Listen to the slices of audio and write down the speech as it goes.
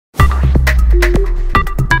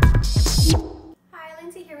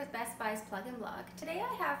Buy's Plug and Blog. Today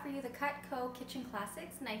I have for you the Cutco Kitchen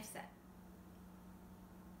Classics knife set.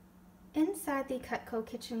 Inside the Cutco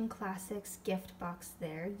Kitchen Classics gift box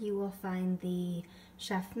there, you will find the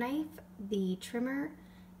chef knife, the trimmer,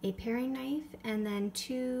 a paring knife, and then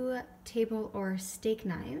 2 table or steak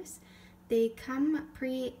knives. They come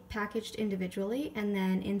pre-packaged individually and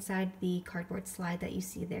then inside the cardboard slide that you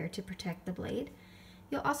see there to protect the blade.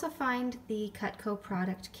 You'll also find the Cutco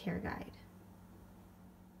product care guide.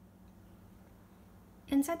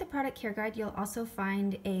 Inside the product care guide, you'll also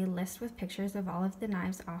find a list with pictures of all of the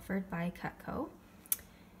knives offered by Cutco.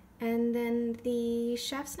 And then the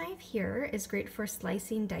chef's knife here is great for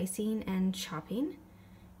slicing, dicing, and chopping.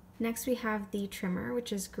 Next we have the trimmer,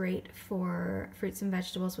 which is great for fruits and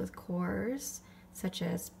vegetables with cores, such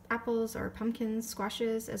as apples or pumpkins,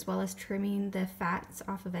 squashes, as well as trimming the fats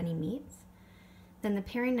off of any meats. Then the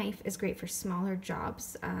paring knife is great for smaller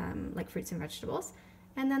jobs, like fruits and vegetables.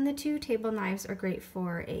 And then the 2 table knives are great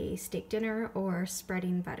for a steak dinner or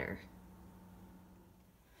spreading butter.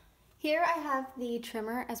 Here I have the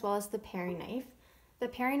trimmer as well as the paring knife. The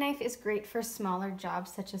paring knife is great for smaller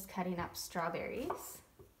jobs such as cutting up strawberries.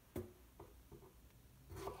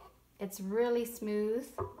 It's really smooth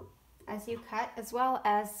as you cut, as well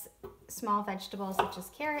as small vegetables such as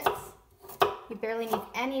carrots. You barely need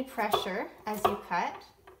any pressure as you cut.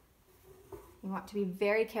 You want to be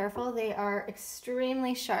very careful. They are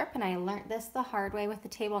extremely sharp, and I learned this the hard way with the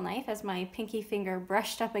table knife as my pinky finger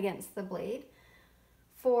brushed up against the blade.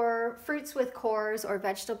 For fruits with cores or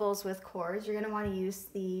vegetables with cores, you're going to want to use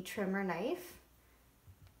the trimmer knife.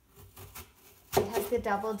 It has the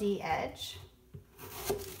double D edge,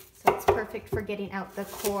 so it's perfect for getting out the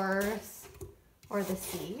cores or the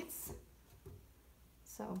seeds.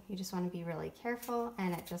 So you just want to be really careful,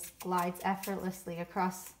 and it just glides effortlessly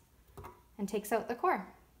across and takes out the core.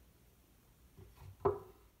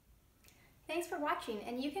 Thanks for watching,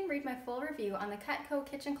 and you can read my full review on the Cutco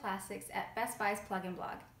Kitchen Classics at Best Buy's Plug and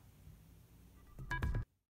Blog.